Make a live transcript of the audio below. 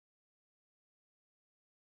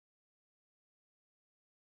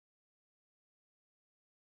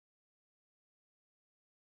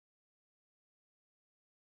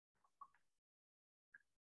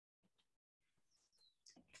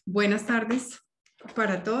Buenas tardes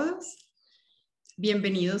para todos.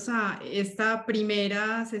 Bienvenidos a esta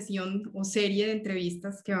primera sesión o serie de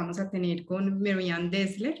entrevistas que vamos a tener con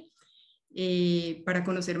Detzler para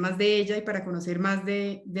conocer más de ella y para conocer más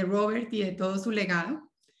de Robert y de todo su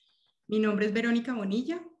legado. Mi nombre es Verónica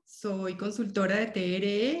Bonilla, soy consultora de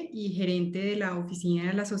TRE y gerente de la oficina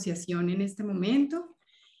de la asociación en este momento.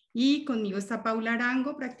 Y conmigo está Paula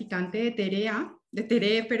Arango, practicante de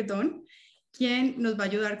TRE, quien nos va a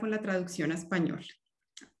ayudar con la traducción a español.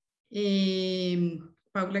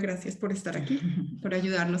 Paula, gracias por estar aquí, por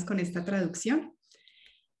ayudarnos con esta traducción.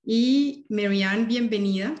 Y Marianne,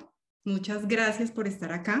 bienvenida. Muchas gracias por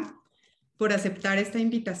estar acá, por aceptar esta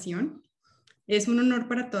invitación. Es un honor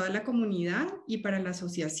para toda la comunidad y para la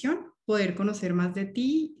asociación poder conocer más de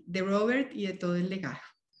ti, de Robert y de todo el legado.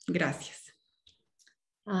 Gracias.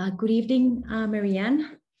 Good evening,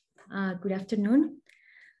 Marianne. Good afternoon.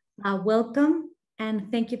 Welcome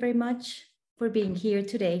and thank you very much for being here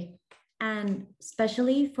today and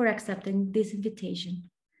especially for accepting this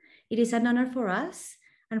invitation. It is an honor for us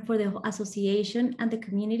and for the association and the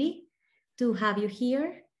community to have you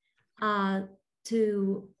here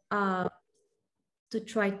to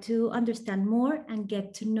try to understand more and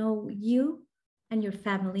get to know you and your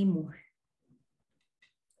family more.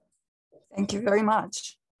 Thank you very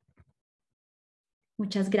much.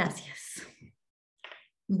 Muchas gracias.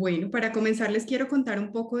 Bueno, para comenzar les quiero contar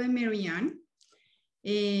un poco de Marianne.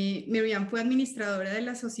 Marianne fue administradora de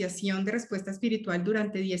la Asociación de Respuesta Espiritual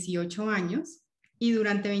durante 18 años y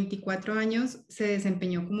durante 24 años se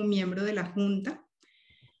desempeñó como miembro de la Junta.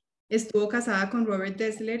 Estuvo casada con Robert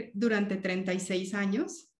Detzler durante 36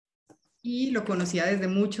 años y lo conocía desde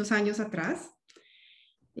muchos años atrás.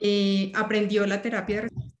 Aprendió la terapia de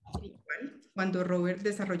respuesta espiritual cuando Robert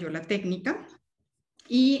desarrolló la técnica.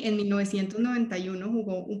 Y en 1991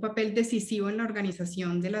 jugó un papel decisivo en la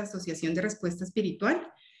organización de la Asociación de Respuesta Espiritual,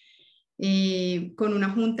 con una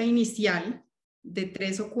junta inicial de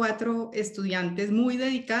 3 o 4 estudiantes muy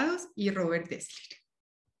dedicados y Robert Detzler.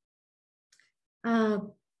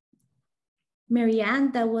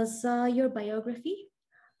 Marianne, that was your biography.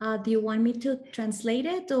 Do you want me to translate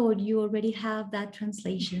it or do you already have that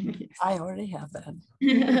translation? I already have that.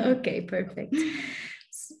 Okay, perfect.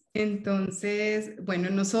 Entonces, bueno,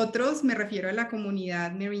 nosotros, me refiero a la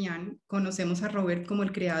comunidad Marianne, conocemos a Robert como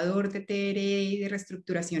el creador de TRE y de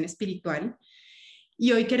reestructuración espiritual,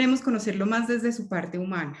 y hoy queremos conocerlo más desde su parte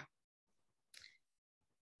humana.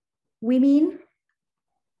 We mean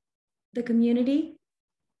the community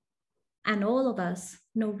and all of us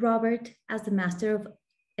know Robert as the master of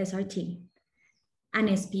SRT and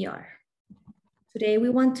SPR. Today we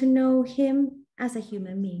want to know him as a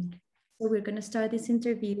human being. So we're going to start this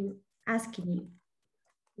interview asking you,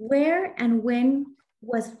 where and when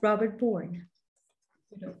was Robert born?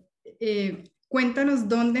 Cuéntanos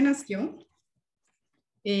dónde nació,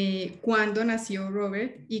 cuándo nació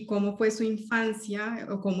Robert y cómo fue su infancia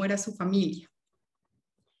o cómo era su familia.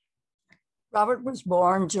 Robert was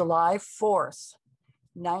born July 4th,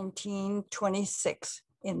 1926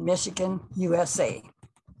 in Michigan, USA.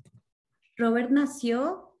 Robert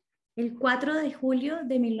nació el 4 de julio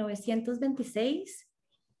de 1926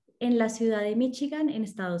 en la ciudad de Michigan, en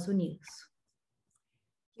Estados Unidos.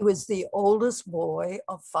 He was the oldest boy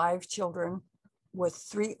of 5 children with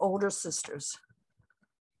 3 older sisters.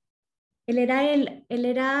 Él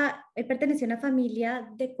pertenecía a una familia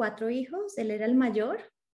de 4 hijos, él era el mayor,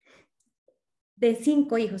 de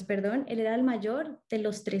 5 hijos, perdón, él era el mayor de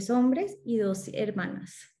los 3 hombres y 2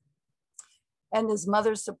 hermanas. And his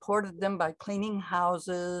mother supported them by cleaning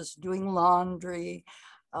houses, doing laundry,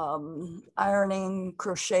 ironing,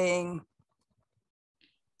 crocheting.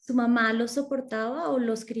 Su mamá los soportaba o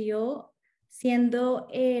los crió siendo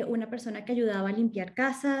una persona que ayudaba a limpiar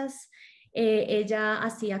casas. Ella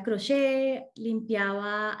hacía crochet,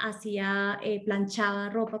 limpiaba, planchaba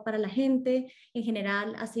ropa para la gente. En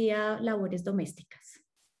general, hacía labores domésticas.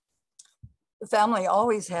 The family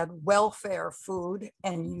always had welfare food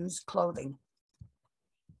and used clothing.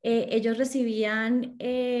 Ellos recibían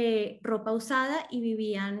ropa usada y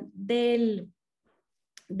vivían de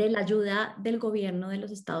la ayuda del gobierno de los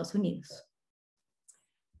Estados Unidos.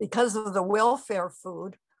 Because of the welfare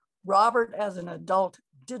food, Robert as an adult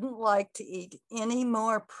didn't like to eat any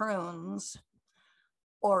more prunes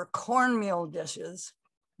or cornmeal dishes,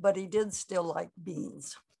 but he did still like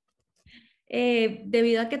beans.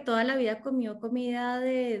 Debido a que toda la vida comió comida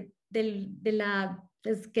que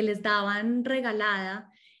les daban regalada,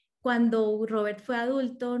 cuando Robert fue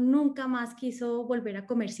adulto, nunca más quiso volver a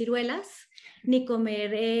comer ciruelas ni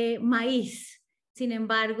comer maíz. Sin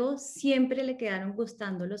embargo, siempre le quedaron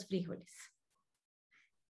gustando los frijoles.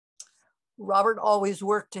 Robert always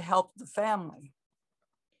worked to help the family.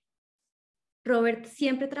 Robert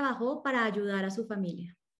siempre trabajó para ayudar a su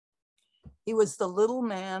familia. He was the little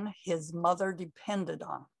man his mother depended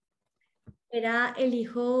on. Era el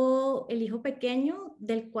hijo pequeño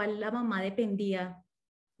del cual la mamá dependía,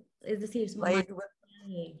 es decir, su mamá.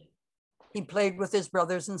 He played with his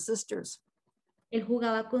brothers and sisters. Él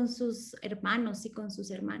jugaba con sus hermanos y con sus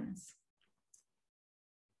hermanas.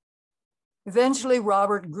 Eventually,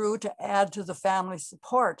 Robert grew to add to the family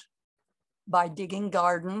support by digging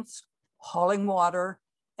gardens, hauling water,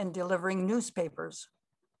 and delivering newspapers,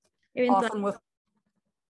 often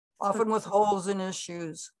with holes in his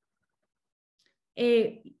shoes.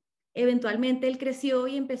 Eventualmente él creció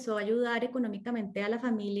y empezó a ayudar económicamente a la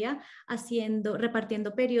familia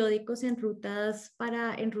repartiendo periódicos en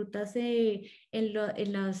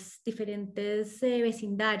los diferentes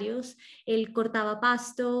vecindarios. Él cortaba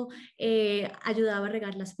pasto, ayudaba a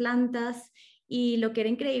regar las plantas y lo que era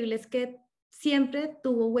increíble es que siempre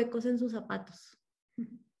tuvo huecos en sus zapatos.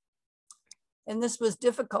 And this was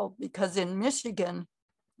difficult because in Michigan,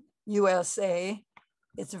 USA,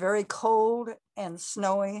 it's very cold and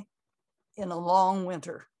snowy in a long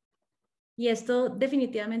winter. Y esto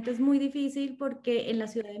definitivamente es muy difícil porque en la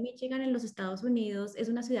ciudad de Michigan, en los Estados Unidos, es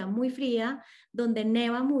una ciudad muy fría, donde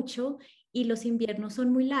neva mucho y los inviernos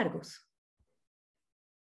son muy largos.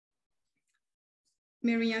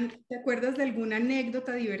 Marianne, ¿te acuerdas de alguna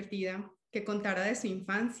anécdota divertida que contara de su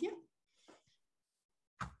infancia?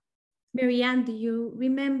 Marianne, do you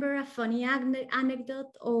remember a funny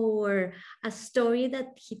anecdote or a story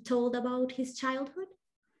that he told about his childhood?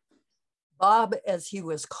 Bob, as he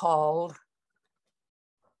was called,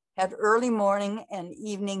 had early morning and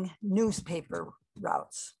evening newspaper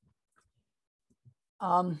routes.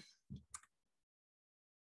 And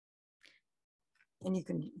you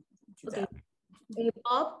can do that.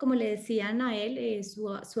 Bob, como le decían a él,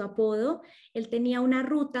 su apodo, él tenía una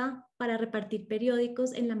ruta para repartir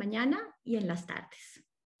periódicos en la mañana y en las tardes.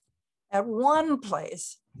 At one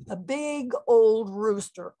place, a big old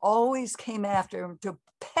rooster always came after him to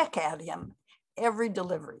peck at him every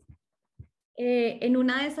delivery. En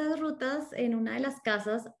una de esas rutas, en una de las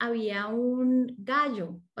casas, había un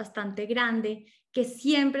gallo bastante grande que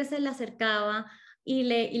siempre se le acercaba y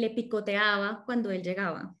le picoteaba cuando él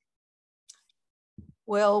llegaba.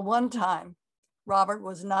 Well, one time, Robert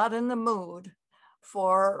was not in the mood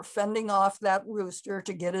for fending off that rooster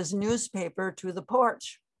to get his newspaper to the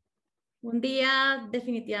porch. Un día,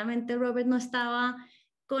 definitivamente, Robert no estaba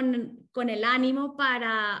con el ánimo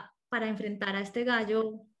para enfrentar a este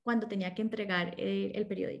gallo cuando tenía que entregar el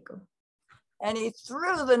periódico. And he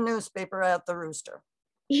threw the newspaper at the rooster.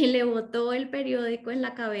 Y le botó el periódico en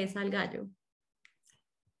la cabeza al gallo.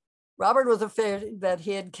 Robert was afraid that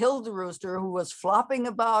he had killed the rooster, who was flopping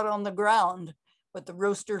about on the ground, but the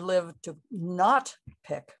rooster lived to not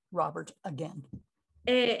pick Robert again.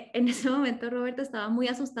 En ese momento Roberto estaba muy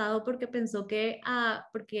asustado porque pensó que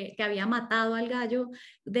había matado al gallo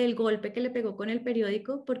del golpe que le pegó con el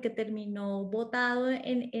periódico, porque terminó botado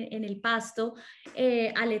en el pasto,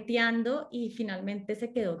 aleteando, y finalmente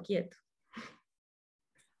se quedó quieto.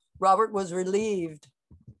 Robert was relieved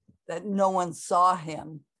that no one saw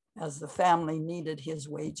him, as the family needed his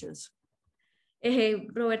wages.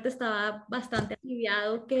 Roberto estaba bastante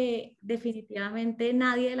aliviado que definitivamente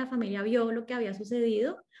nadie de la familia vio lo que había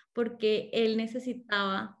sucedido, porque él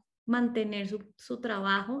necesitaba mantener su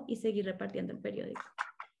trabajo y seguir repartiendo el periódico.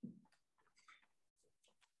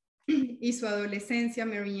 Y su adolescencia,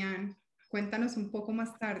 Marianne, cuéntanos un poco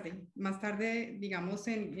más tarde, digamos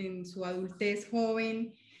en su adultez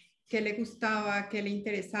joven, qué le gustaba, qué le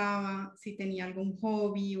interesaba, si tenía algún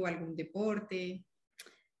hobby o algún deporte.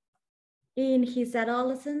 In his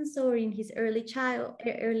adolescence or in his early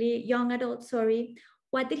young adult,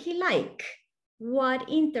 what did he like? What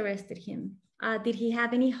interested him? Did he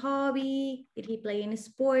have any hobby? Did he play any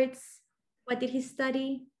sports? What did he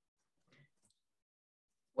study?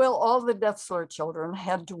 Well, all the Detzler children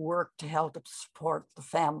had to work to help support the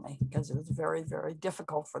family because it was very, very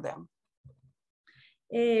difficult for them.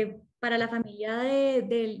 Para la familia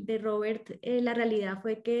de Robert, la realidad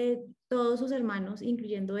fue que todos sus hermanos,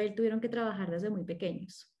 incluyendo él, tuvieron que trabajar desde muy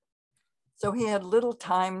pequeños. So he had little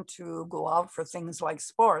time to go out for things like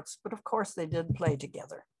sports, but of course they did play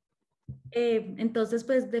together. Entonces,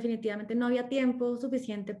 pues definitivamente no había tiempo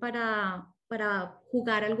suficiente para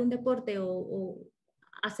jugar algún deporte o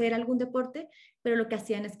hacer algún deporte, pero lo que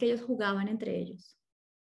hacían es que ellos jugaban entre ellos.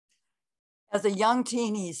 As a young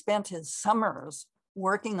teen, he spent his summers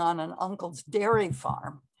working on an uncle's dairy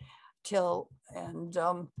farm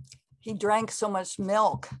he drank so much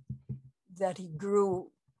milk that he grew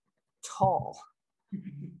tall.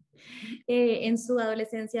 En su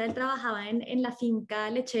adolescencia él trabajaba en la finca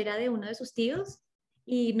lechera de uno de sus tíos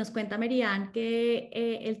y nos cuenta Merian que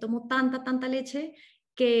él tomó tanta leche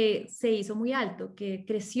que se hizo muy alto, que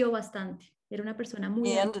creció bastante. Era una persona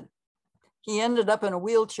muy alta. He ended up in a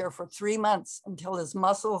wheelchair for 3 months until his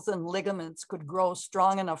muscles and ligaments could grow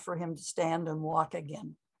strong enough for him to stand and walk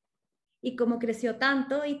again. Y como creció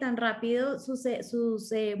tanto y tan rápido, sus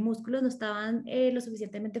músculos no estaban lo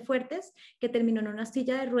suficientemente fuertes, que terminó en una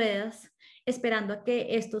silla de ruedas, esperando a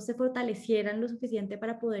que estos se fortalecieran lo suficiente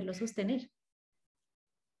para poderlo sostener.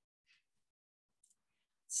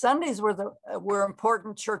 Sundays were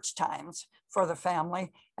important church times for the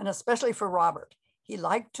family, and especially for Robert. He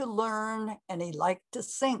liked to learn and he liked to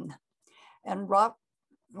sing. And well,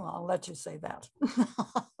 I'll let you say that.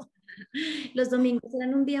 Los domingos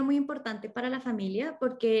eran un día muy importante para la familia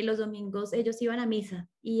porque los domingos ellos iban a misa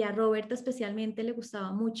y a Robert especialmente le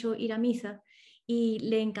gustaba mucho ir a misa y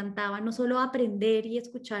le encantaba no solo aprender y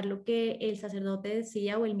escuchar lo que el sacerdote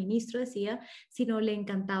decía o el ministro decía, sino le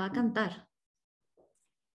encantaba cantar.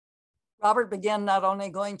 Robert began not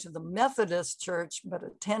only going to the Methodist Church, but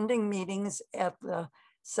attending meetings at the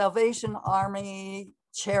Salvation Army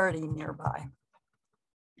charity nearby.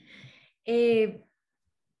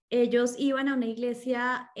 Ellos iban a una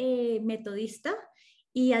iglesia metodista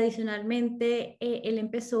y adicionalmente él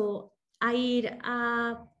empezó a ir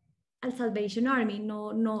al Salvation Army,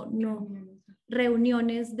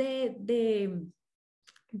 reuniones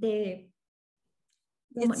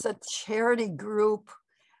It's a charity group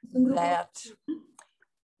that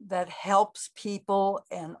helps people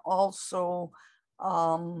and also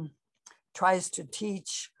tries to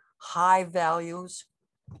teach high values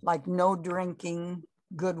like no drinking,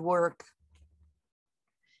 good work.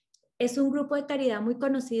 Es un grupo de caridad muy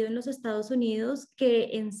conocido en los Estados Unidos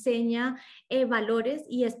que enseña valores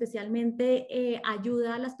y especialmente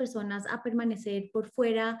ayuda a las personas a permanecer por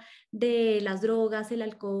fuera de las drogas, el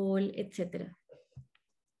alcohol, etc.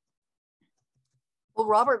 Well,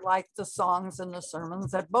 Robert liked the songs and the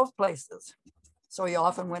sermons at both places, so he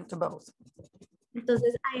often went to both.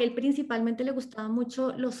 Entonces a él principalmente le gustaban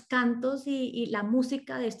mucho los cantos y la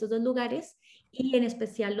música de estos dos lugares y en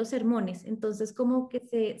especial los sermones. Entonces como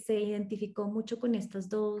que se identificó mucho con estas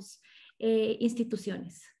dos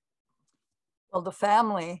instituciones. Well, the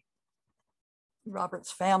family,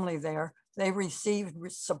 Robert's family there, they received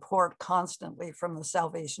support constantly from the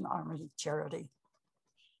Salvation Army charity.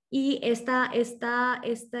 Y este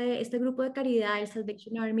grupo de caridad, el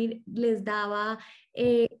Salvation Army,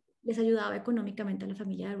 les ayudaba económicamente a la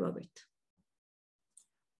familia de Robert.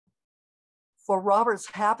 For Robert's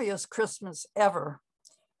happiest Christmas ever,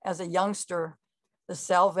 as a youngster, the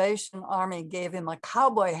Salvation Army gave him a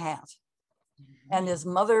cowboy hat, and his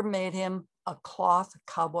mother made him a cloth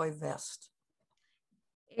cowboy vest.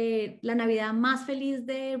 La Navidad más feliz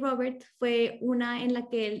de Robert fue una en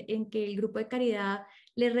que el grupo de caridad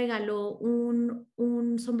le regaló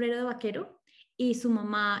un sombrero de vaquero y su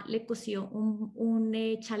mamá le cosió un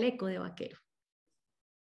chaleco de vaquero.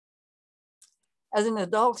 As an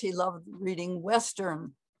adult, he loved reading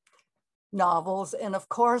Western novels, and of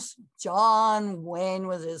course, John Wayne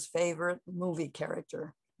was his favorite movie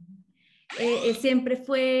character. Le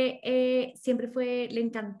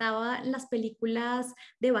encantaban las películas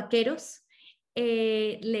de vaqueros,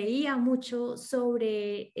 leía mucho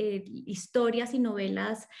sobre historias y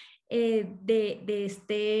novelas de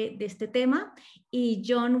este tema y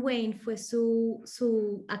John Wayne fue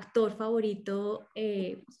su actor favorito,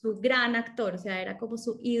 su gran actor, o sea, era como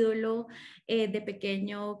su ídolo de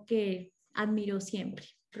pequeño que admiró siempre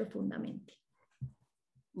profundamente.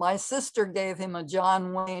 My sister gave him a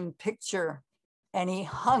John Wayne picture and he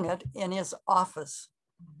hung it in his office.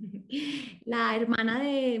 La hermana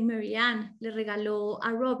de Marianne le regaló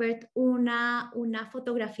a Robert una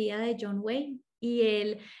fotografía de John Wayne y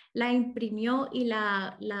él la imprimió y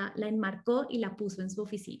la enmarcó y la puso en su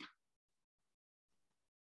oficina.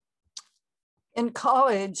 In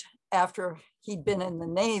college, after he'd been in the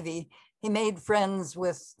Navy, he made friends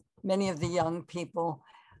with many of the young people,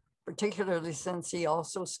 particularly since he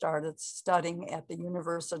also started studying at the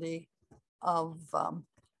University of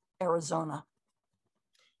Arizona.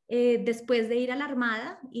 Después de ir a la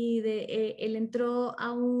Armada él entró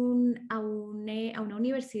a una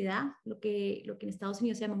universidad, lo que en Estados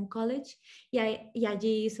Unidos se llama un college, y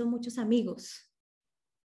allí hizo muchos amigos.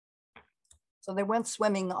 So they went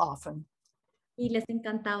swimming often. Y les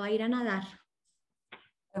encantaba ir a nadar.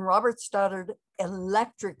 And Robert studied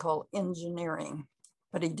electrical engineering,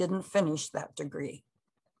 but he didn't finish that degree.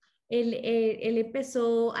 Él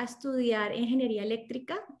empezó a estudiar ingeniería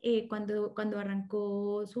eléctrica cuando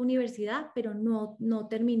arrancó su universidad, pero no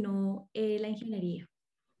terminó la ingeniería.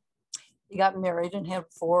 He got married and had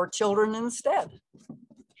 4 children instead.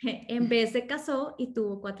 En vez se casó y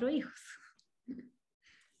tuvo 4 hijos.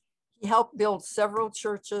 He helped build several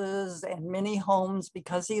churches and many homes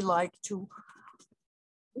because he liked to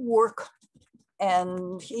work,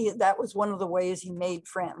 and that was one of the ways he made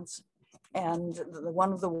friends, and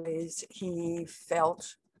one of the ways he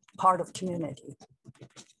felt part of community.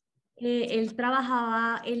 Él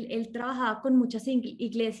trabajaba con muchas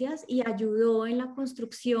iglesias y ayudó en la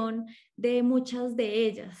construcción de muchas de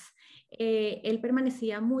ellas. Él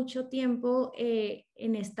permanecía mucho tiempo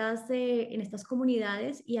en estas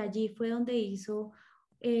comunidades y allí fue donde hizo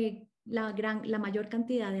la mayor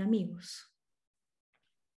cantidad de amigos.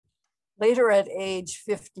 Later, at age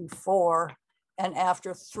 54, and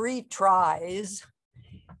after 3 tries,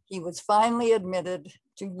 he was finally admitted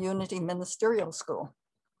to Unity Ministerial School.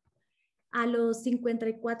 A los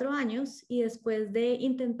 54 años y después de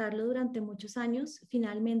intentarlo durante muchos años,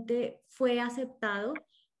 finalmente fue aceptado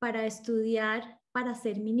para estudiar, para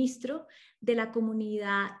ser ministro de la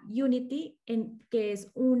comunidad Unity, que es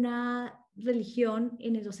una religión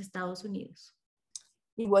en los Estados Unidos.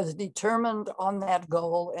 He was determined on that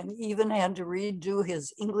goal and even had to redo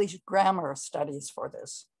his English grammar studies for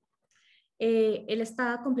this. Él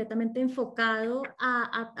estaba completamente enfocado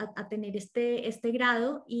a tener este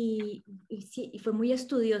grado y fue muy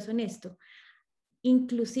estudioso en esto.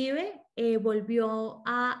 Inclusive volvió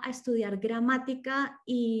a estudiar gramática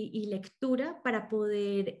y lectura para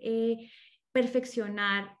poder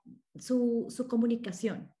perfeccionar su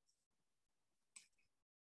comunicación.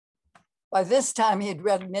 By this time, he had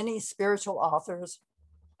read many spiritual authors,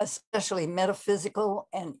 especially metaphysical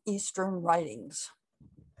and Eastern writings.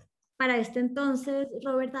 Para este entonces,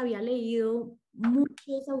 Robert había leído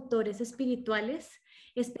muchos autores espirituales,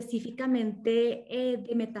 específicamente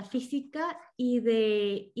de metafísica y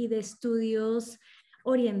de estudios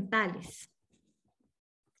orientales.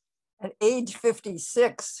 At age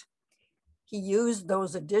 56, he used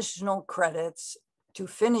those additional credits to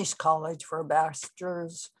finish college for a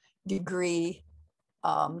bachelor's degree,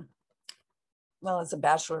 it's a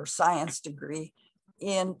Bachelor of Science degree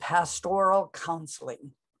in pastoral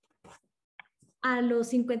counseling. A los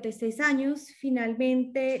 56 años,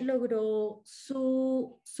 finalmente logró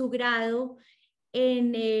su grado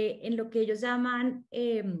en lo que ellos llaman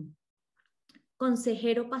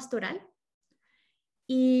consejero pastoral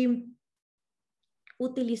y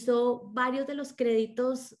utilizó varios de los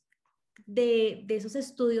créditos de esos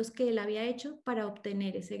estudios que él había hecho para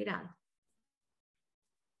obtener ese grado.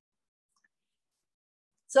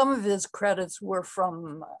 Some of his credits were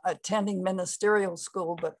from attending ministerial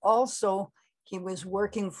school, but also he was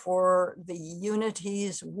working for the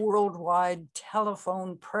Unity's worldwide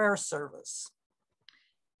telephone prayer service.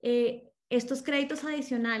 Estos créditos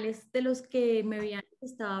adicionales de los que Marianne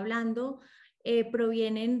estaba hablando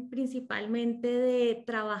provienen principalmente de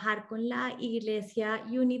trabajar con la iglesia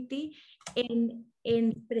Unity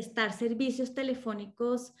en prestar servicios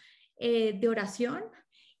telefónicos de oración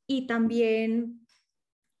y también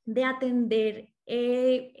de atender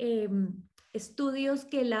estudios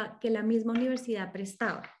que la misma universidad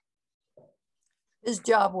prestaba. His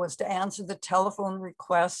job was to answer the telephone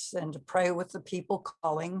requests and to pray with the people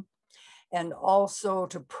calling, and also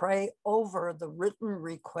to pray over the written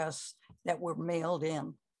requests that were mailed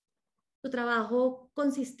in. Su trabajo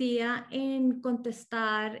consistía en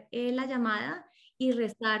contestar la llamada y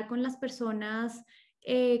rezar con las personas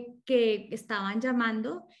que estaban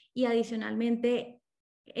llamando, y adicionalmente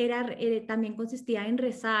también consistía en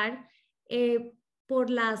rezar por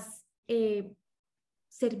las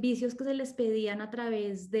servicios que se les pedían a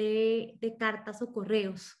través de cartas o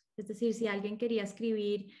correos. Es decir, si alguien quería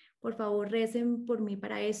escribir, por favor, recen por mí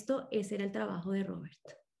para esto, ese era el trabajo de Robert.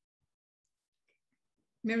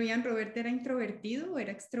 Marianne, ¿Robert era introvertido o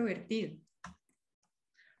era extrovertido?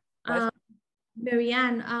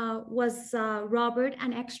 Marianne, was Robert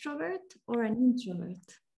an extrovert or an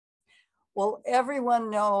introvert? Well,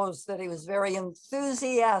 everyone knows that he was very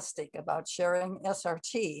enthusiastic about sharing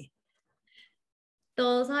SRT.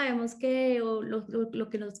 Todos sabemos que, o lo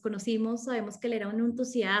que nos conocimos, sabemos que él era un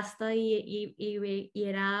entusiasta y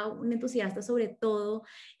era un entusiasta sobre todo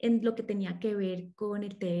en lo que tenía que ver con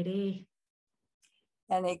el TRE.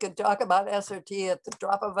 And he could talk about SRT at the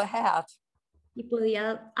drop of a hat. Y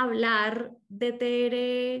podía hablar de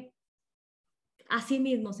TRE a sí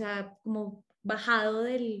mismo, o sea, como bajado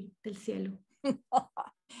del cielo.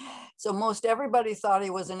 So most everybody thought he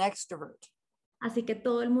was an extrovert. Así que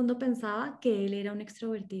todo el mundo pensaba que él era un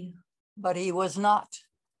extrovertido, but he was not.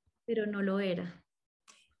 pero no lo era.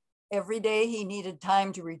 Every day he needed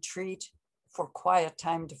time to retreat for quiet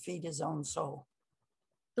time to feed his own soul.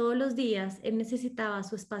 Todos los días él necesitaba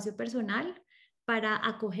su espacio personal para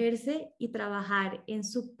acogerse y trabajar en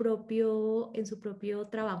su propio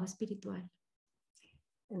trabajo espiritual.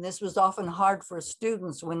 And this was often hard for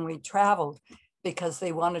students when we traveled because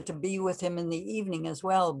they wanted to be with him in the evening as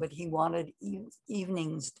well, but he wanted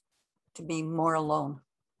evenings to be more alone.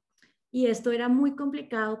 Y esto era muy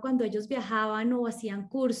complicado cuando ellos viajaban o hacían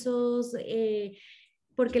cursos,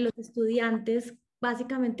 porque los estudiantes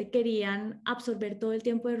básicamente querían absorber todo el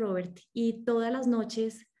tiempo de Robert y todas las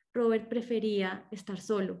noches Robert prefería estar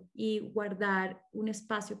solo y guardar un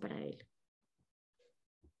espacio para él.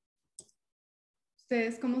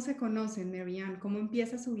 ¿Ustedes cómo se conocen, Marianne? ¿Cómo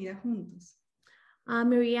empieza su vida juntos?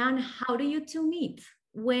 Marianne, how do you two meet?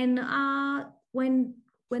 When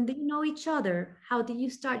do you know each other? How did you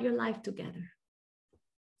start your life together?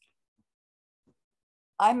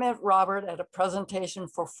 I met Robert at a presentation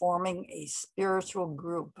for forming a spiritual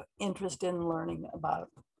group interested in learning about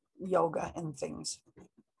yoga and things.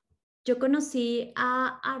 Yo conocí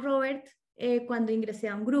a Robert cuando ingresé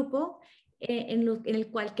a un grupo en el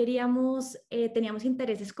cual teníamos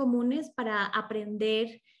intereses comunes para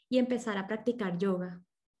aprender y empezar a practicar yoga.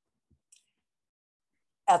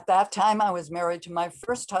 At that time, I was married to my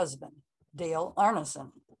first husband, Dale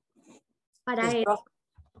Arneson.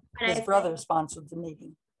 His brother sponsored the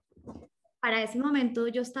meeting. Para ese momento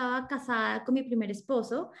yo estaba casada con mi primer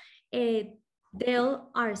esposo, Dale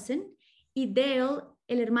Arneson, y Dale,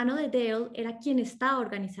 el hermano de Dale, era quien estaba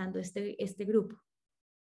organizando este grupo.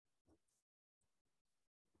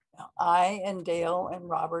 I and Dale and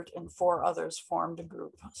Robert and 4 others formed a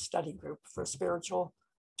study group for spiritual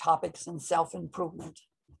topics and self-improvement.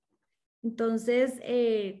 Entonces,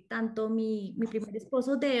 tanto mi primer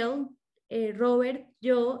esposo Dale, Robert,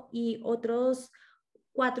 yo y otros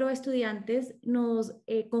 4 estudiantes nos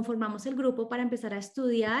conformamos el grupo para empezar a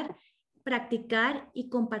estudiar, practicar y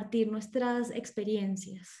compartir nuestras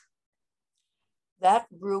experiencias. That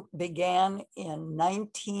group began in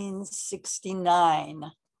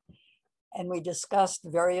 1969, and we discussed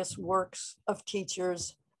various works of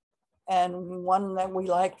teachers, and one that we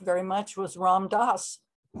liked very much was Ram Dass.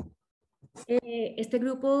 Este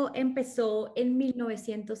grupo empezó en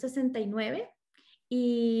 1969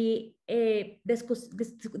 y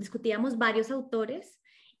discutíamos varios autores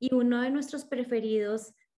y uno de nuestros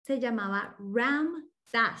preferidos se llamaba Ram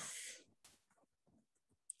Dass.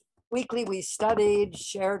 Weekly, we studied,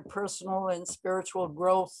 shared personal and spiritual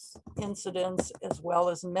growth incidents, as well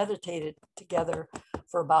as meditated together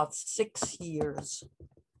for about 6 years.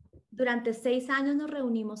 Durante 6 años nos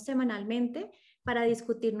reunimos semanalmente para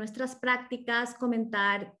discutir nuestras prácticas,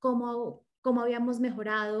 comentar cómo habíamos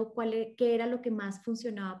mejorado, qué era lo que más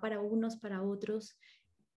funcionaba para unos, para otros.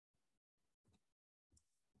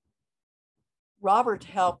 Robert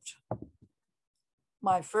helped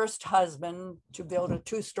my first husband to build a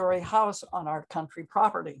 2-story house on our country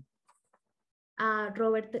property.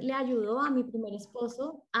 Robert le ayudó a mi primer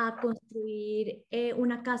esposo a construir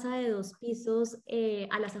una casa de 2 pisos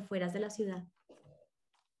a las afueras de la ciudad.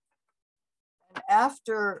 And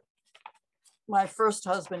after my first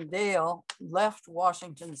husband, Dale, left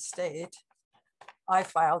Washington State, I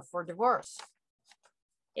filed for divorce.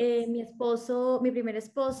 Mi primer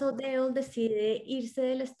esposo, Dale, decide irse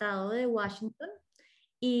del estado de Washington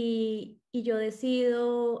y yo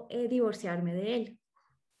decido divorciarme de él.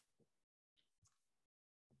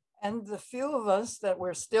 And the few of us that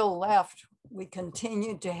were still left, we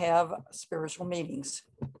continued to have spiritual meetings.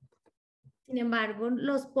 Sin embargo,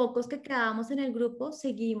 los pocos que quedábamos en el grupo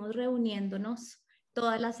seguimos reuniéndonos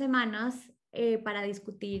todas las semanas para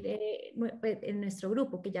discutir en nuestro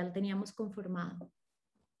grupo, que ya lo teníamos conformado.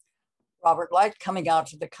 Robert liked coming out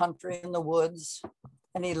to the country in the woods,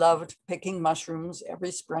 and he loved picking mushrooms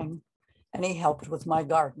every spring, and he helped with my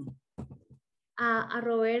garden. A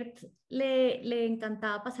Robert le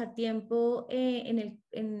encantaba pasar tiempo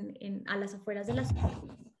a las afueras de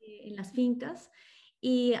en las fincas,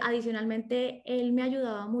 y adicionalmente él me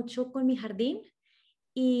ayudaba mucho con mi jardín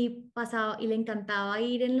y le encantaba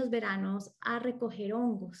ir en los veranos a recoger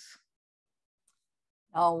hongos.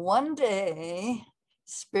 Now, one day,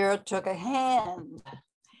 Spirit took a hand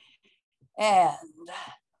and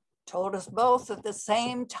told us both at the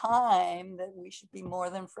same time that we should be more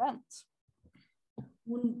than friends.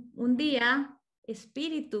 Un día,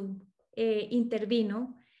 Espíritu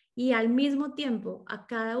intervino y al mismo tiempo a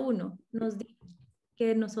cada uno nos dijo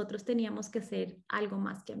que nosotros teníamos que ser algo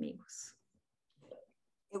más que amigos.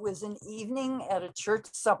 It was an evening at a church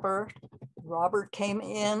supper. Robert came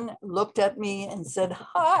in, looked at me and said,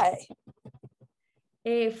 "Hi."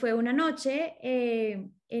 Fue una noche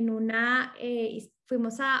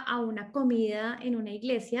fuimos a una comida en una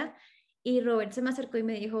iglesia y Robert se me acercó y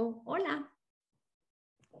me dijo, hola.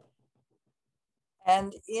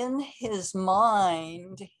 And in his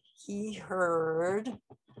mind, he heard,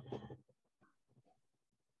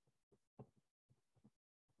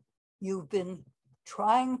 "You've been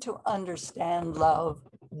trying to understand love.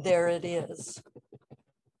 There it is."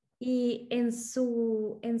 Y en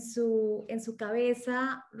su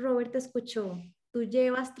cabeza, Robert escuchó, tú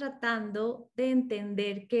llevas tratando de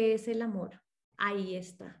entender qué es el amor. Ahí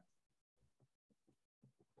está.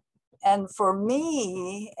 And for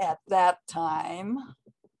me at that time,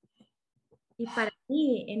 Y para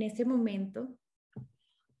mí, en ese momento,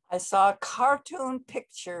 I saw a cartoon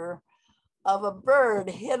picture of a bird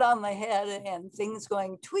hit on the head and things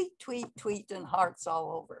going tweet, tweet, tweet, and hearts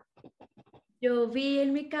all over. yo vi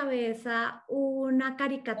en mi cabeza una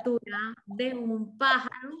caricatura de un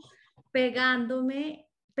pájaro pegándome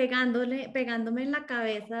en la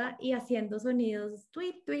cabeza y haciendo sonidos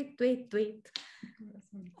tweet, tweet, tweet, tweet.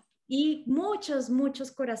 Y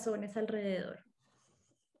muchos corazones alrededor.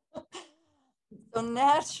 So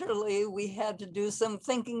naturally, we had to do some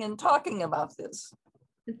thinking and talking about this.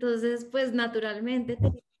 Entonces, pues naturalmente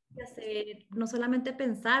teníamos que hacer, no solamente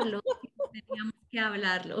pensarlo, teníamos que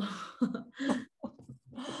hablarlo.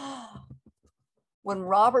 When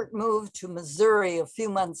Robert moved to Missouri a few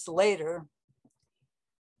months later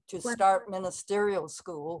to start ministerial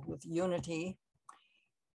school with Unity,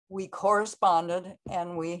 we corresponded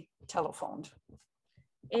and we telephoned.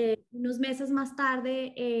 Unos meses más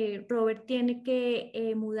tarde, Robert tiene que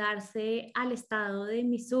mudarse al estado de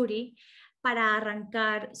Missouri para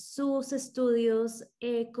arrancar sus estudios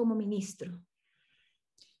como ministro.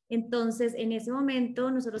 Entonces, en ese momento,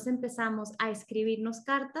 nosotros empezamos a escribirnos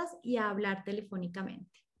cartas y a hablar telefónicamente.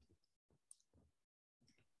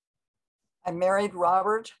 I married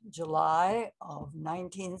Robert July of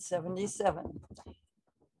 1977.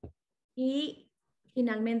 Y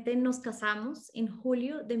finalmente nos casamos en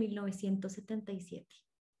julio de 1977.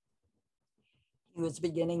 He was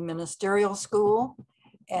beginning ministerial school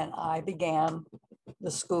and I began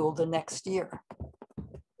the school the next year.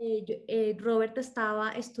 Robert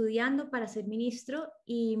estaba estudiando para ser ministro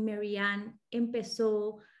y Marianne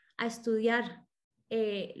empezó a estudiar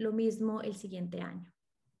lo mismo el siguiente año.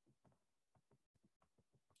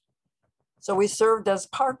 So we served as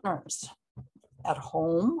partners at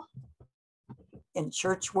home, in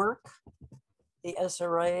church work, the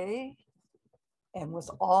SRA, and with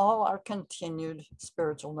all our continued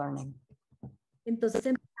spiritual learning. Entonces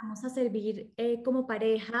empezamos a servir como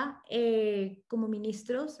pareja, como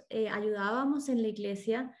ministros, ayudábamos en la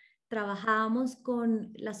iglesia, trabajábamos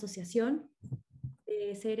con la asociación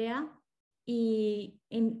de SRA y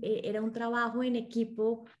era un trabajo en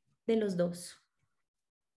equipo de los dos.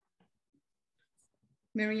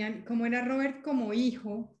 Marianne, ¿cómo era Robert como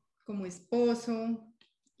hijo, como esposo?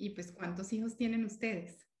 Y pues, ¿cuántos hijos tienen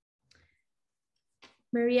ustedes?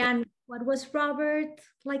 Marianne, what was Robert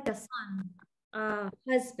like a son, a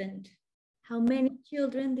husband? How many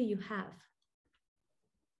children do you have?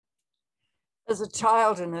 As a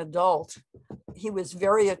child and adult, he was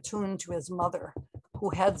very attuned to his mother, who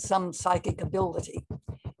had some psychic ability.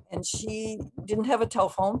 And she didn't have a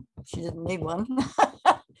telephone. She didn't need one.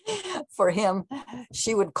 For him,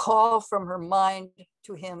 she would call from her mind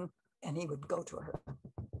to him and he would go to her.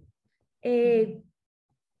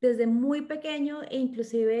 Desde muy pequeño e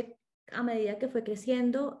inclusive a medida que fue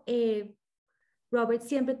creciendo, Robert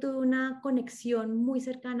siempre tuvo una conexión muy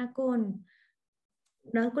cercana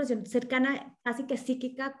casi que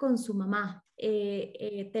psíquica con su mamá.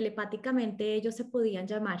 Telepáticamente ellos se podían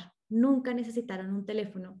llamar, nunca necesitaron un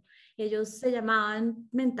teléfono. Ellos se llamaban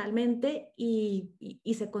mentalmente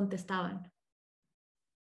y se contestaban.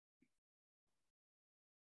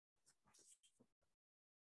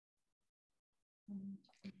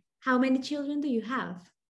 How many children do you have?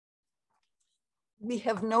 We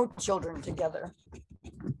have no children together.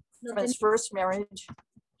 No From his first marriage,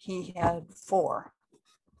 he had 4.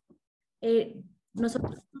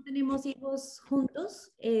 Nosotros no tenemos hijos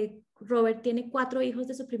juntos. Robert tiene 4 hijos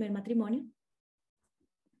de su primer matrimonio.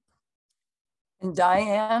 And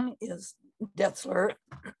Diane is Detzler.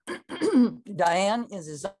 Diane is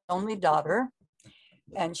his only daughter,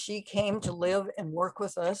 and she came to live and work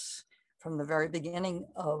with us from the very beginning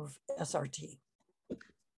of SRT.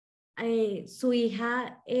 Su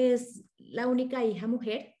hija es la única hija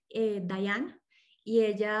mujer, Diane, y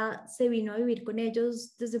ella se vino a vivir con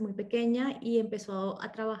ellos desde muy pequeña y empezó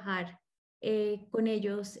a trabajar con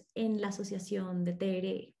ellos en la asociación de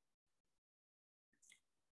TRE.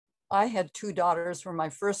 I had 2 daughters from my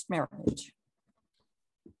first marriage.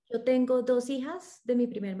 Yo tengo 2 hijas de mi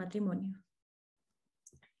primer matrimonio.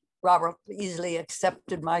 Robert easily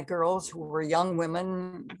accepted my girls, who were young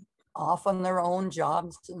women, off on their own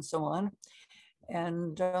jobs and so on.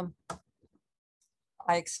 And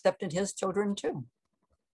I accepted his children too.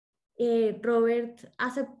 Robert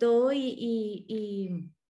aceptó y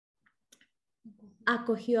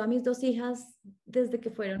acogió a mis 2 hijas desde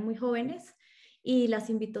que fueron muy jóvenes y las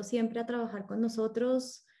invitó siempre a trabajar con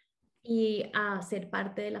nosotros y a ser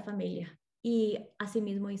parte de la familia. Y así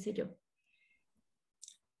mismo hice yo.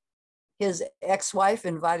 His ex-wife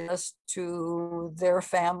invited us to their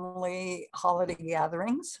family holiday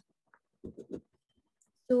gatherings.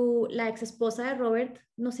 La ex esposa de Robert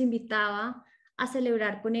nos invitaba a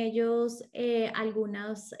celebrar con ellos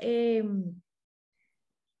algunas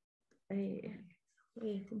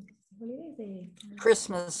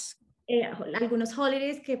Christmas. Algunos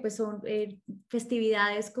holidays que pues son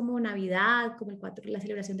festividades como Navidad, como la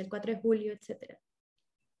celebración del 4 de julio, etc.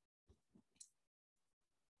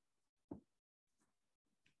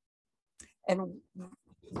 And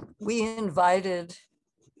we invited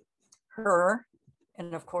her,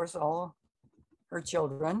 and of course all her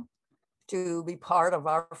children, to be part of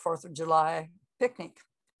our 4th of July picnic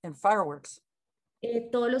and fireworks.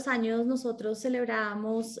 Todos los años nosotros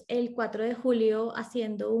celebrábamos el 4 de julio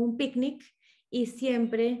haciendo un picnic y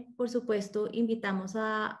siempre, por supuesto, invitamos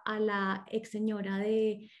a la ex señora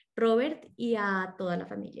de Robert y a toda la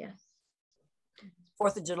familia.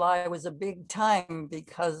 4th of July was a big time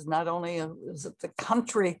because not only was it the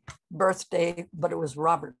country birthday, but it was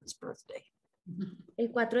Robert's birthday.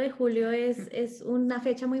 El 4 de julio es una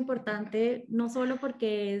fecha muy importante, no solo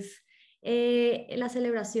porque es la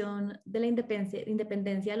celebración de la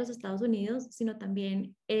independencia de los Estados Unidos, sino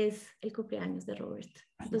también es el cumpleaños de Robert.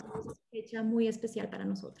 Entonces es una fecha muy especial para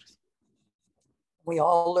nosotros. We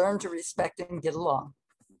all learned to respect and get along.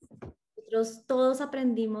 Nosotros todos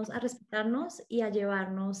aprendimos a respetarnos y a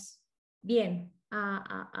llevarnos bien,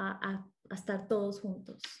 a estar todos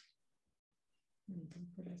juntos.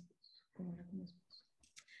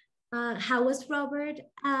 How was Robert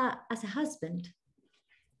as a husband?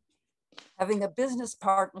 Having a business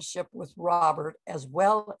partnership with Robert as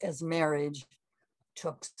well as marriage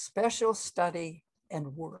took special study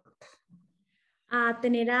and work.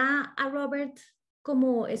 Tener a Robert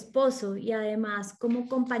como esposo y además como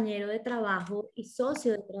compañero de trabajo y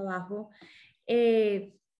socio de trabajo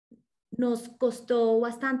nos costó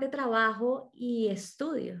bastante trabajo y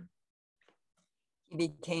estudio. He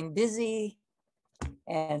became busy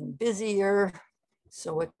and busier,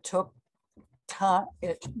 so it took time.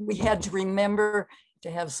 We had to remember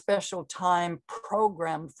to have special time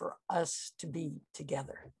programmed for us to be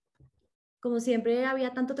together. Como siempre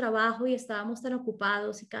había tanto trabajo y estábamos tan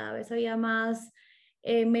ocupados y cada vez había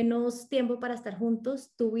menos tiempo para estar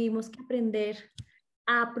juntos, tuvimos que aprender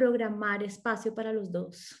a programar espacio para los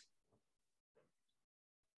dos.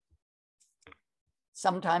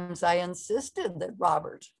 Sometimes I insisted that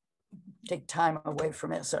Robert take time away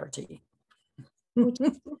from SRT.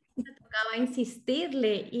 Muchas veces me tocaba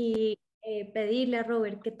insistirle y pedirle a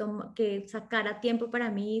Robert que sacara tiempo para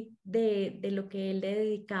mí de lo que él le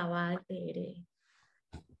dedicaba al TRE.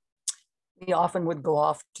 We often would go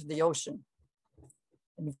off to the ocean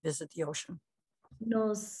and visit the ocean.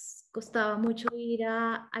 Nos costaba mucho ir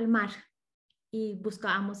al mar y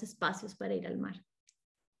buscábamos espacios para ir al mar.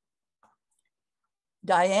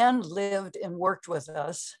 Diane lived and worked with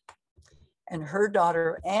us, and her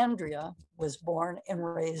daughter Andrea was born and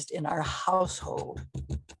raised in our household.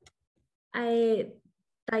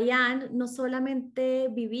 Diane no solamente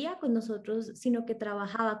vivía con nosotros, sino que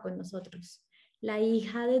trabajaba con nosotros. La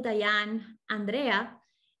hija de Diane, Andrea,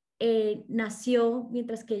 nació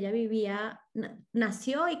mientras que ella vivía,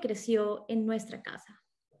 nació y creció en nuestra casa.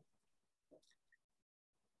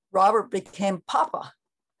 Robert became Papa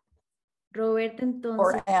Robert entonces,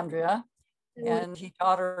 for Andrea, and he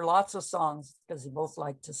taught her lots of songs because they both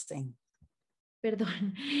liked to sing.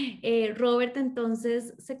 Perdón, Robert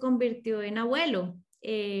entonces se convirtió en abuelo.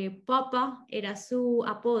 Papa era su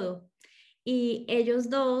apodo y ellos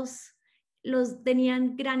dos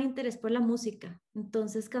tenían gran interés por la música,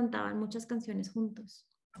 entonces cantaban muchas canciones juntos.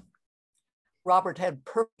 Robert had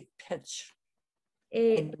perfect pitch,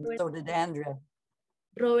 and Robert, so did Andrea.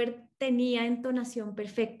 Robert tenía entonación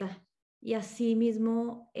perfecta y así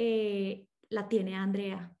mismo la tiene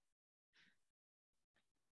Andrea.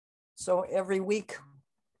 So every week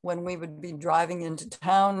when we would be driving into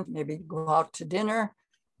town, maybe go out to dinner,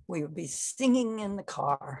 we would be singing in the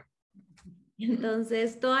car.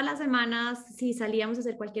 Entonces, todas las semanas, si salíamos a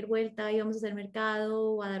hacer cualquier vuelta, íbamos a hacer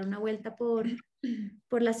mercado o a dar una vuelta por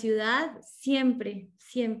la ciudad, siempre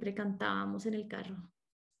cantábamos en el carro.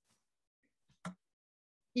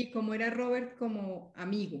 ¿Y cómo era Robert como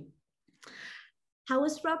amigo? How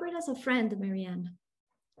was Robert as a friend, Marianne?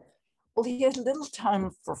 Well, he had little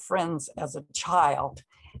time for friends as a child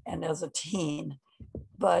and as a teen,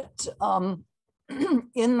 but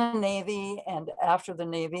in the Navy and after the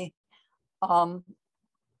Navy,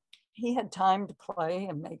 he had time to play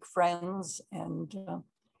and make friends, and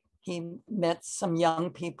he met some young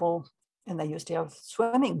people, and they used to have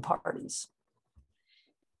swimming parties.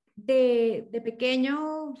 De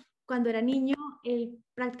pequeño, cuando era niño, él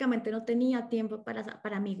prácticamente no tenía tiempo para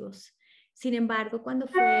amigos. Sin embargo, cuando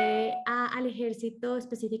fue al ejército,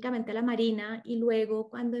 específicamente a la Marina, y luego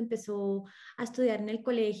cuando empezó a estudiar en el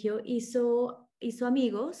colegio, hizo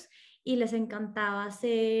amigos y les encantaba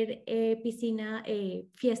hacer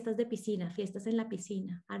fiestas de piscina, fiestas en la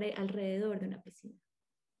piscina, alrededor de una piscina.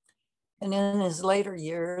 And in his later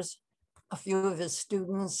years, a few of his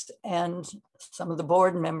students and some of the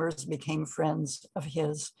board members became friends of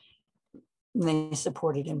his, and they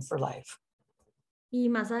supported him for life. Y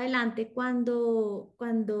más adelante, cuando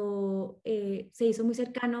se hizo muy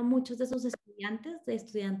cercano a muchos de sus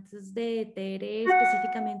estudiantes de TR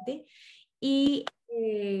específicamente, y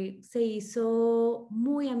se hizo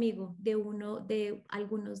muy amigo de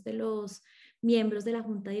algunos de los miembros de la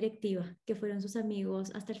junta directiva, que fueron sus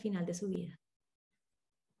amigos hasta el final de su vida.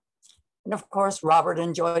 And of course, Robert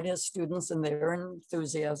enjoyed his students and their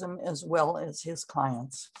enthusiasm as well as his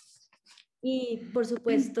clients. Y por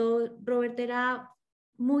supuesto, Robert era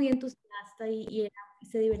muy entusiasta y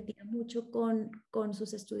se divertía mucho con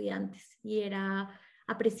sus estudiantes y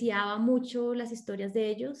apreciaba mucho las historias de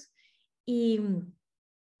ellos. Y me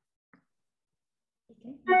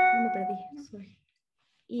perdí, sorry.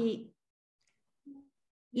 Y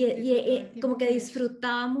como que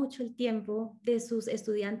disfrutaba mucho el tiempo de sus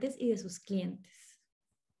estudiantes y de sus clientes.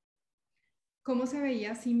 ¿Cómo se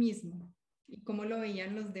veía a sí mismo? ¿Y cómo lo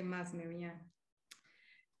veían los demás, Marianne?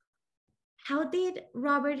 How did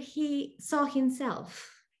Robert saw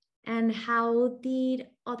himself, and how did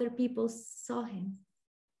other people saw him?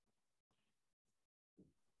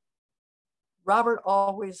 Robert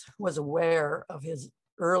always was aware of his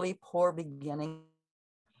early poor beginning,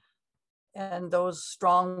 and those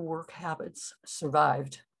strong work habits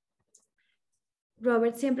survived.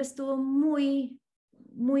 Robert siempre estuvo muy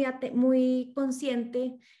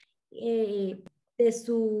consciente de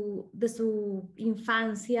su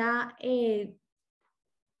infancia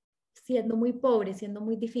siendo muy pobre, siendo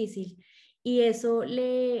muy difícil, y eso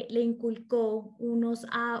le inculcó unos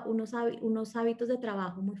hábitos de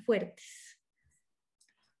trabajo muy fuertes.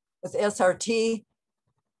 With SRT,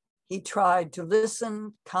 he tried to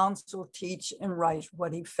listen, counsel, teach, and write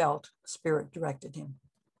what he felt Spirit directed him.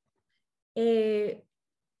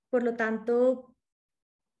 Por lo tanto,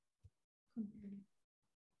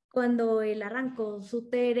 cuando él arrancó su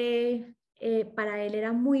TR, para él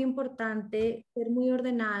era muy importante ser muy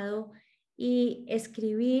ordenado y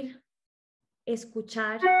escribir,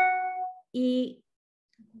 escuchar y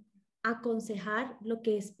aconsejar lo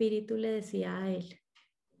que Espíritu le decía a él.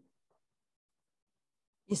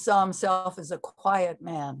 He saw himself as a quiet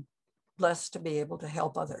man, blessed to be able to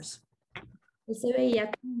help others. Él se veía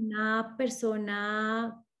como una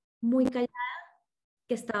persona muy callada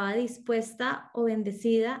que estaba dispuesta o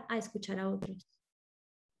bendecida a escuchar a otros.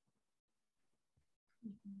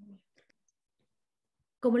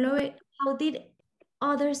 ¿Cómo lo ve? How did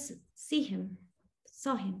others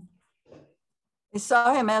saw him? They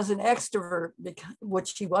saw him as an extrovert,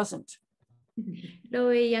 which he wasn't. Lo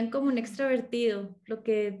veían como un extrovertido, lo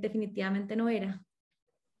que definitivamente no era.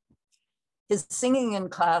 His singing in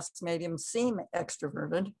class made him seem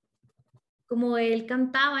extroverted. Como él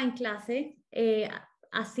cantaba en clase,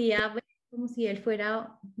 hacía ver como si él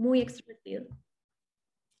fuera muy extrovertido.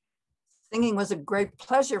 Singing was a great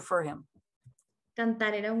pleasure for him.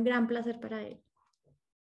 Cantar era un gran placer para él.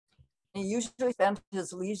 He usually spent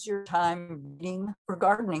his leisure time reading or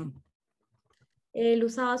gardening. Él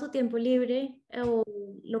usaba su tiempo libre o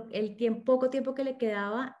poco tiempo que le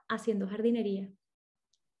quedaba haciendo jardinería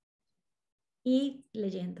y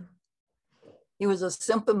leyendo. He was a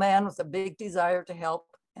simple man with a big desire to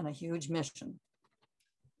help and a huge mission.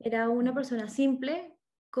 Era una persona simple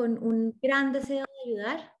con un gran deseo de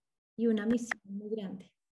ayudar y una misión muy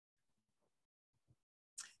grande.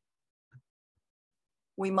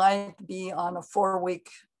 We might be on a 4-week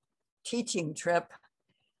teaching trip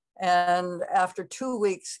And after 2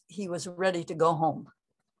 weeks, he was ready to go home.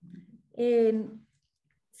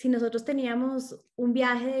 Si nosotros teníamos un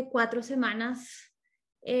viaje de 4 semanas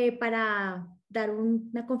para dar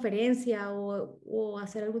una conferencia o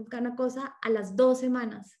hacer alguna cosa, a las 2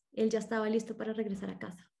 semanas él ya estaba listo para regresar a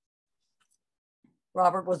casa.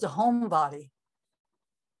 Robert was a homebody,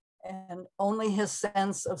 and only his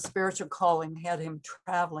sense of spiritual calling had him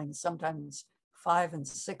traveling sometimes 5 and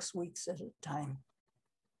 6 weeks at a time.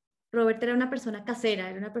 Robert era una persona casera,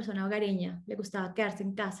 era una persona hogareña, le gustaba quedarse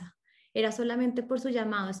en casa. Era solamente por su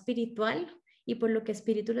llamado espiritual y por lo que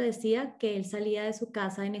Espíritu le decía que él salía de su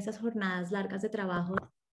casa en esas jornadas largas de trabajo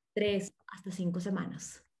 3 hasta 5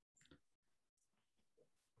 semanas.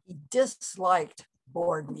 He disliked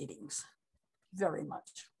board meetings very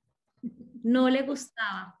much. No le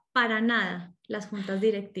gustaba para nada las juntas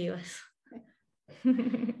directivas.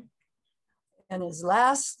 In his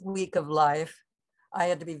last week of life, I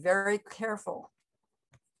had to be very careful.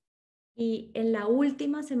 Y en la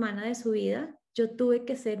última semana de su vida, yo tuve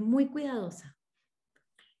que ser muy cuidadosa.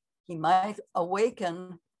 He might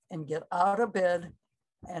awaken and get out of bed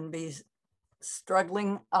and be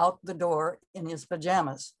struggling out the door in his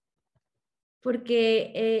pajamas.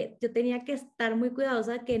 Porque yo tenía que estar muy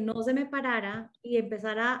cuidadosa de que no se me parara y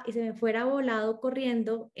y se me fuera volado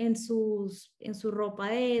corriendo en su ropa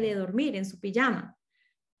de dormir, en su pijama.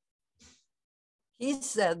 He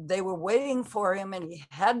said they were waiting for him and he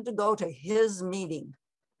had to go to his meeting.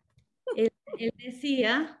 Él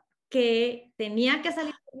decía que tenía que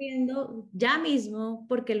salir corriendo ya mismo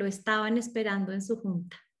porque lo estaban esperando en su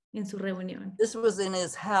junta, en su reunión. This was in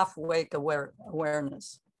his half-wake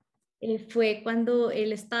awareness. Fue cuando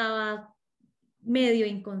él estaba medio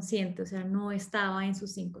inconsciente, o sea, no estaba en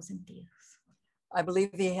sus 5 sentidos. I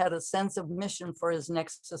believe he had a sense of mission for his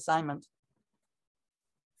next assignment.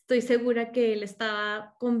 Estoy segura que él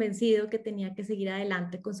estaba convencido que tenía que seguir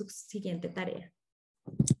adelante con su siguiente tarea.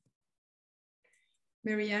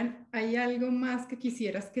 Marianne, ¿hay algo más que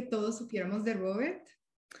quisieras que todos supiéramos de Robert?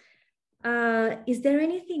 Is there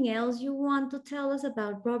anything else you want to tell us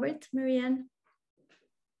about Robert, Marianne?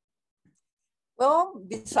 Well,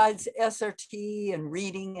 besides SRT and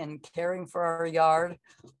reading and caring for our yard,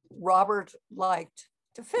 Robert liked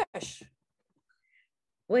to fish.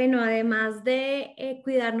 Bueno, además de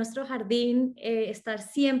cuidar nuestro jardín, estar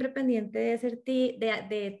siempre pendiente del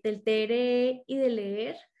TRE y de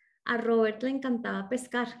leer, a Robert le encantaba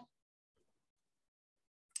pescar.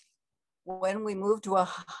 When we moved to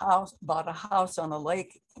bought a house on a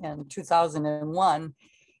lake in 2001,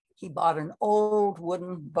 he bought an old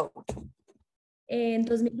wooden boat. En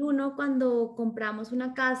 2001, cuando compramos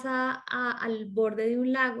una casa al borde de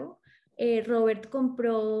un lago, Robert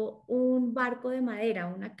compró un barco de madera,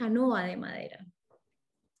 una canoa de madera.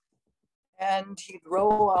 And he'd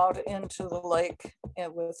row out into the lake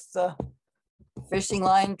with the fishing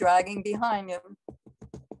line dragging behind him.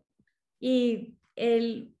 Y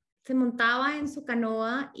él se montaba en su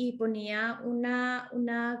canoa y ponía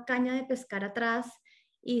una caña de pescar atrás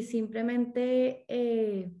y simplemente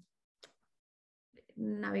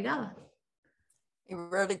navegaba. He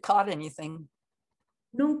rarely caught anything.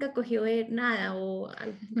 Nunca cogió nada o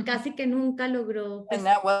casi que nunca logró pescar. And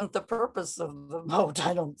that wasn't the purpose of the boat,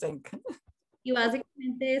 I don't think. Y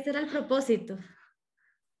básicamente ese era el propósito.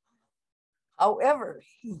 However,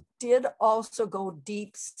 he did also go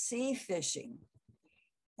deep sea fishing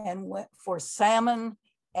and went for salmon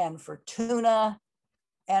and for tuna.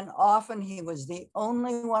 And often he was the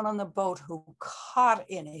only one on the boat who caught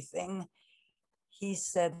anything. He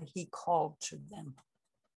said he called to them.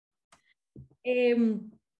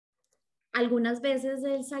 Algunas veces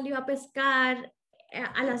él salió a pescar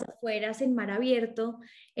a las afueras en mar abierto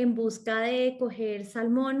en busca de coger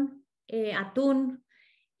salmón, atún,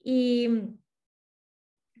 y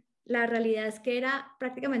la realidad es que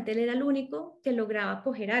prácticamente él era el único que lograba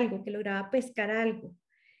coger algo, que lograba pescar algo.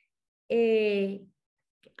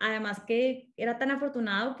 Además que era tan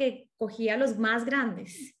afortunado que cogía los más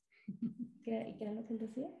grandes. ¿Qué era lo que él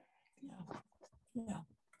decía? Yeah. Yeah.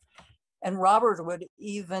 And Robert would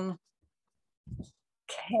even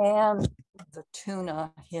can the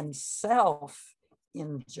tuna himself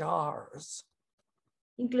in jars.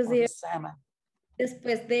 Inclusive, salmon.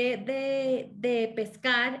 Después de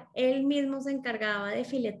pescar, él mismo se encargaba de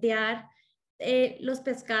filetear los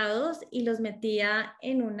pescados y los metía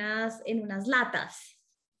en unas latas.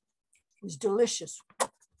 It was delicious.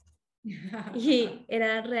 Y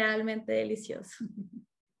era realmente delicioso.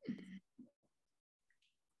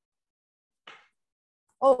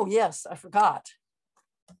 Oh, yes, I forgot.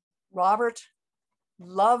 Robert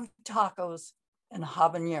loved tacos and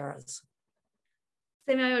habaneros.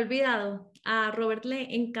 Se me había olvidado. A Robert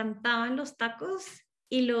le encantaban los tacos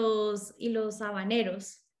y los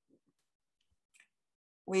habaneros.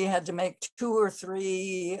 We had to make 2 or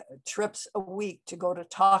 3 trips a week to go to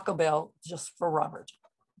Taco Bell just for Robert.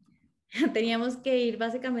 Teníamos que ir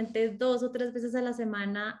básicamente 2 o 3 veces a la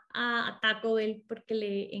semana a Taco Bell porque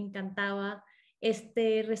le encantaba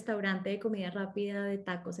este restaurante de comida rápida de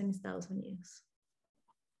tacos en Estados Unidos.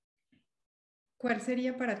 ¿Cuál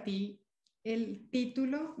sería para ti el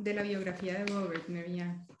título de la biografía de Robert,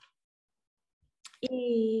 Marianne?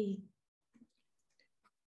 Y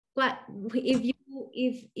what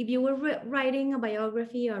if you were writing a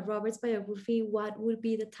biography or Robert's biography, what would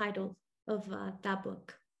be the title of that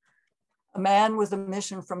book? A man with a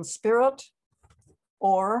mission from spirit,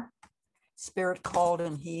 or spirit called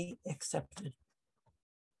and he accepted.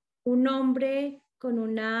 Un hombre con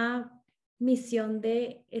una misión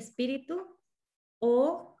de espíritu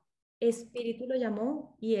o espíritu lo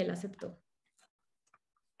llamó y él aceptó.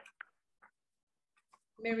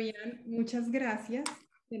 Marianne, muchas gracias.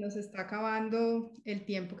 Se nos está acabando el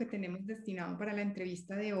tiempo que tenemos destinado para la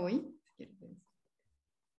entrevista de hoy.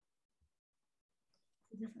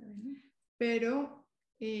 Pero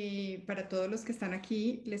para todos los que están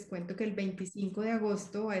aquí, les cuento que el 25 de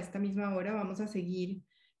agosto a esta misma hora vamos a seguir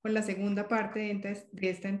con la segunda parte de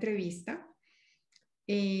esta entrevista.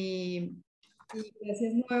 Y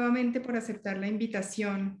gracias nuevamente por aceptar la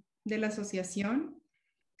invitación de la asociación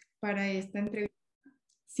para esta entrevista.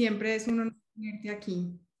 Siempre es un honor tenerte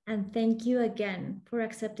aquí. And thank you again for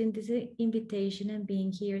accepting this invitation and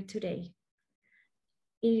being here today.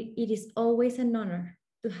 It is always an honor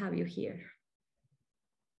to have you here.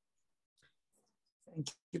 Thank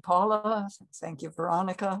you, Paula. Thank you,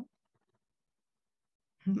 Veronica.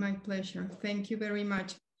 My pleasure. Thank you very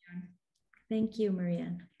much. Thank you,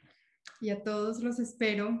 Marianne. Y a todos los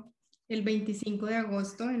espero el 25 de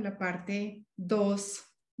agosto en la parte 2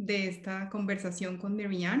 de esta conversación con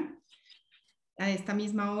Marianne a esta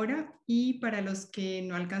misma hora. Y para los que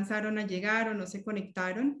no alcanzaron a llegar o no se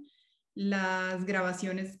conectaron, las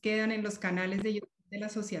grabaciones quedan en los canales de YouTube de la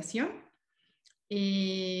asociación.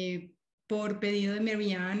 Por pedido de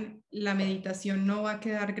Marianne, la meditación no va a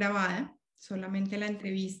quedar grabada, solamente la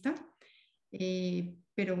entrevista.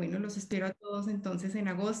 Pero bueno, los espero a todos entonces en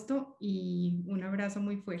agosto y un abrazo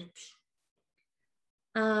muy fuerte.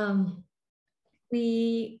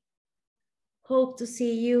 We hope to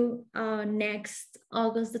see you next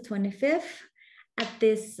August the 25th at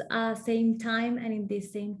this same time and in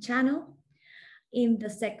this same channel in the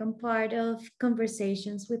second part of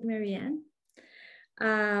Conversations with Marianne.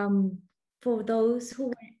 For those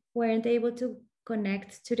who weren't able to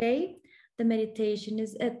connect today, the meditation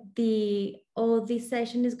is all this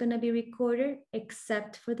session is going to be recorded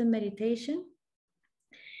except for the meditation.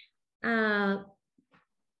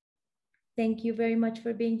 Thank you very much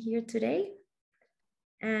for being here today,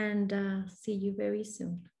 and see you very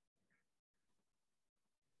soon.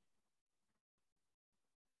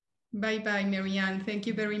 Bye-bye, Marianne. Thank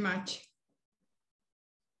you very much.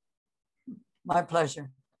 My pleasure.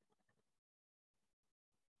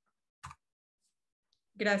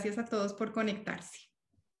 Gracias a todos por conectarse.